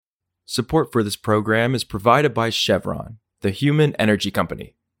Support for this program is provided by Chevron, the human energy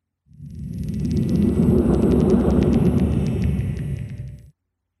company.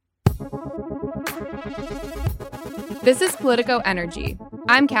 This is Politico Energy.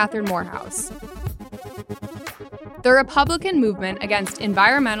 I'm Catherine Morehouse. The Republican movement against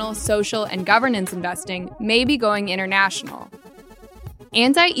environmental, social, and governance investing may be going international.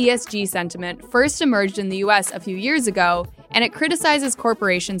 Anti-ESG sentiment first emerged in the U.S. a few years ago, and it criticizes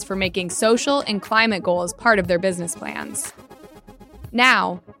corporations for making social and climate goals part of their business plans.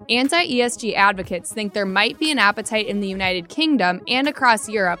 Now, anti-ESG advocates think there might be an appetite in the United Kingdom and across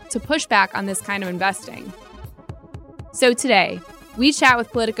Europe to push back on this kind of investing. So today, we chat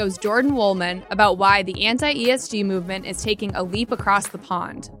with Politico's Jordan Woolman about why the anti-ESG movement is taking a leap across the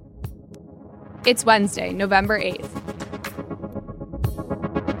pond. It's Wednesday, November 8th.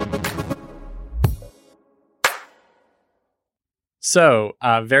 So,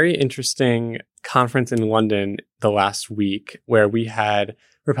 a very interesting conference in London the last week where we had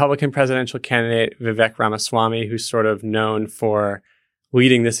Republican presidential candidate Vivek Ramaswamy, who's sort of known for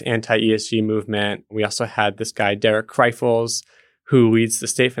leading this anti-ESG movement. We also had this guy, Derek Kreifels, who leads the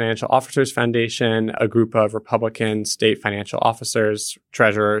State Financial Officers Foundation, a group of Republican state financial officers,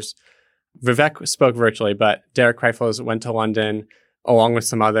 treasurers. Vivek spoke virtually, but Derek Kreifels went to London along with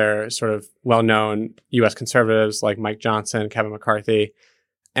some other sort of well-known U.S. conservatives like Mike Johnson, Kevin McCarthy,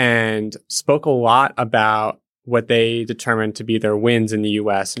 and spoke a lot about what they determined to be their wins in the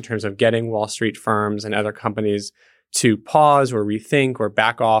U.S. in terms of getting Wall Street firms and other companies to pause or rethink or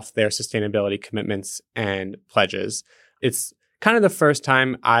back off their sustainability commitments and pledges. It's kind of the first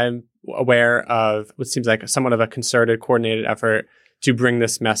time I'm aware of what seems like somewhat of a concerted, coordinated effort to bring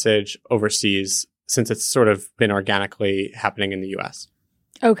this message overseas, since it's sort of been organically happening in the U.S.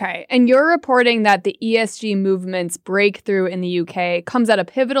 Okay, and you're reporting that the ESG movement's breakthrough in the UK comes at a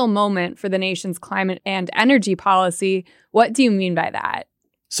pivotal moment for the nation's climate and energy policy. What do you mean by that?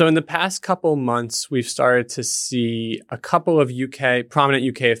 So in the past couple months, we've started to see a couple of prominent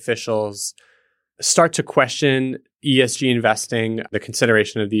UK officials start to question ESG investing, the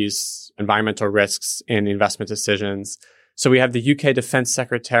consideration of these environmental risks in investment decisions. So we have the UK Defence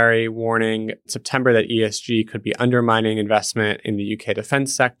Secretary warning in September that ESG could be undermining investment in the UK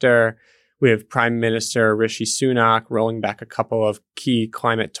defence sector. We have Prime Minister Rishi Sunak rolling back a couple of key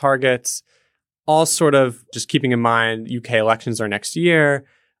climate targets, all sort of just keeping in mind UK elections are next year.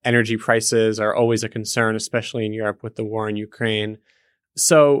 Energy prices are always a concern, especially in Europe with the war in Ukraine.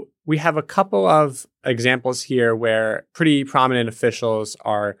 So we have a couple of examples here where pretty prominent officials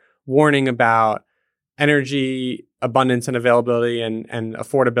are warning about energy abundance and availability and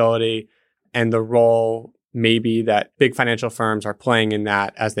affordability, and the role maybe that big financial firms are playing in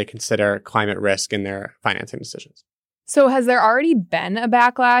that as they consider climate risk in their financing decisions. So has there already been a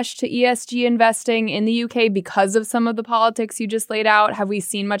backlash to ESG investing in the UK because of some of the politics you just laid out? Have we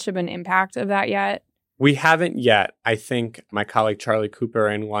seen much of an impact of that yet? We haven't yet. I think my colleague Charlie Cooper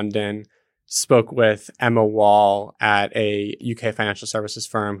in London spoke with Emma Wall at a UK financial services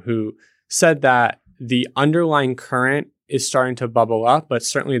firm who said that the underlying current is starting to bubble up, but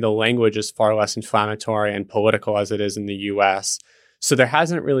certainly the language is far less inflammatory and political as it is in the US. So there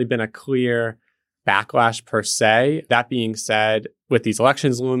hasn't really been a clear backlash per se. That being said, with these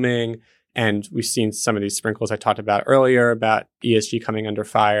elections looming, and we've seen some of these sprinkles I talked about earlier about ESG coming under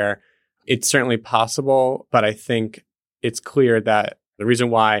fire, it's certainly possible, but I think it's clear that the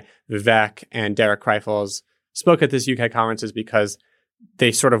reason why Vivek and Derek Kreifels spoke at this UK conference is because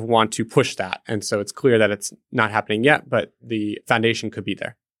they sort of want to push that. And so it's clear that it's not happening yet, but the foundation could be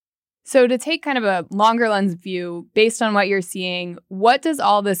there. So to take kind of a longer lens view, based on what you're seeing, what does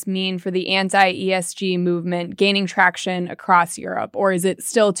all this mean for the anti-ESG movement gaining traction across Europe, or is it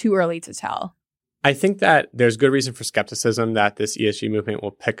still too early to tell? I think that there's good reason for skepticism that this ESG movement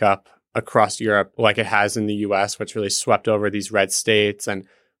will pick up across Europe like it has in the US, which really swept over these red states. And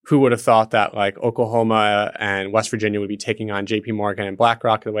who would have thought that like Oklahoma and West Virginia would be taking on JP Morgan and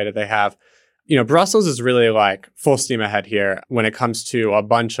BlackRock the way that they have? You know, Brussels is really like full steam ahead here when it comes to a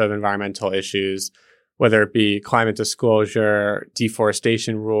bunch of environmental issues, whether it be climate disclosure,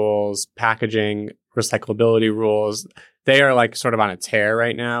 deforestation rules, packaging, recyclability rules. They are like sort of on a tear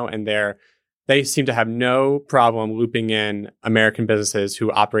right now, and they seem to have no problem looping in American businesses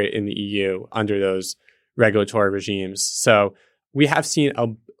who operate in the EU under those regulatory regimes. So we have seen a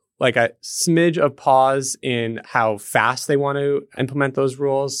smidge of pause in how fast they want to implement those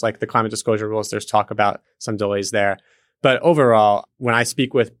rules, like the climate disclosure rules. There's talk about some delays there. But overall, when I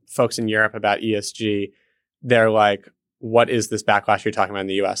speak with folks in Europe about ESG, they're like, what is this backlash you're talking about in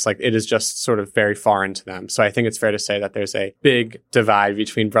the US? Like, it is just sort of very foreign to them. So I think it's fair to say that there's a big divide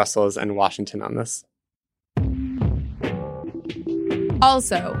between Brussels and Washington on this.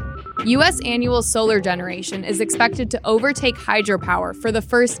 Also, U.S. annual solar generation is expected to overtake hydropower for the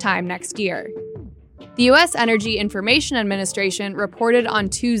first time next year. The U.S. Energy Information Administration reported on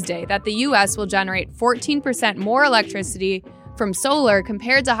Tuesday that the U.S. will generate 14% more electricity from solar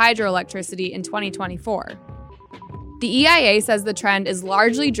compared to hydroelectricity in 2024. The EIA says the trend is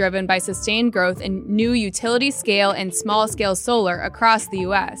largely driven by sustained growth in new utility-scale and small-scale solar across the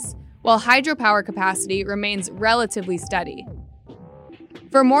U.S., while hydropower capacity remains relatively steady.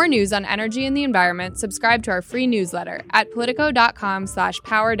 For more news on energy and the environment, subscribe to our free newsletter at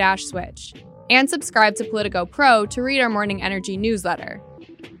politico.com/power-switch. And subscribe to Politico Pro to read our morning energy newsletter.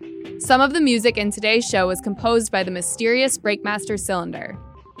 Some of the music in today's show was composed by the mysterious Breakmaster Cylinder.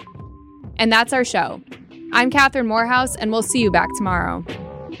 And that's our show. I'm Catherine Morehouse, and we'll see you back tomorrow.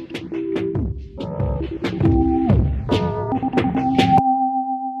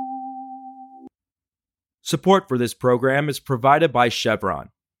 Support for this program is provided by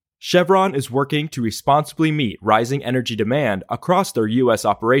Chevron. Chevron is working to responsibly meet rising energy demand across their U.S.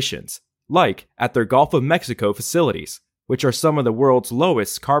 operations, like at their Gulf of Mexico facilities, which are some of the world's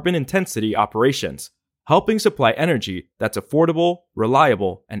lowest carbon intensity operations, helping supply energy that's affordable,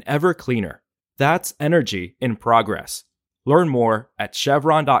 reliable, and ever cleaner. That's energy in progress. Learn more at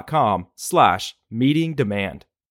chevron.com/meeting demand.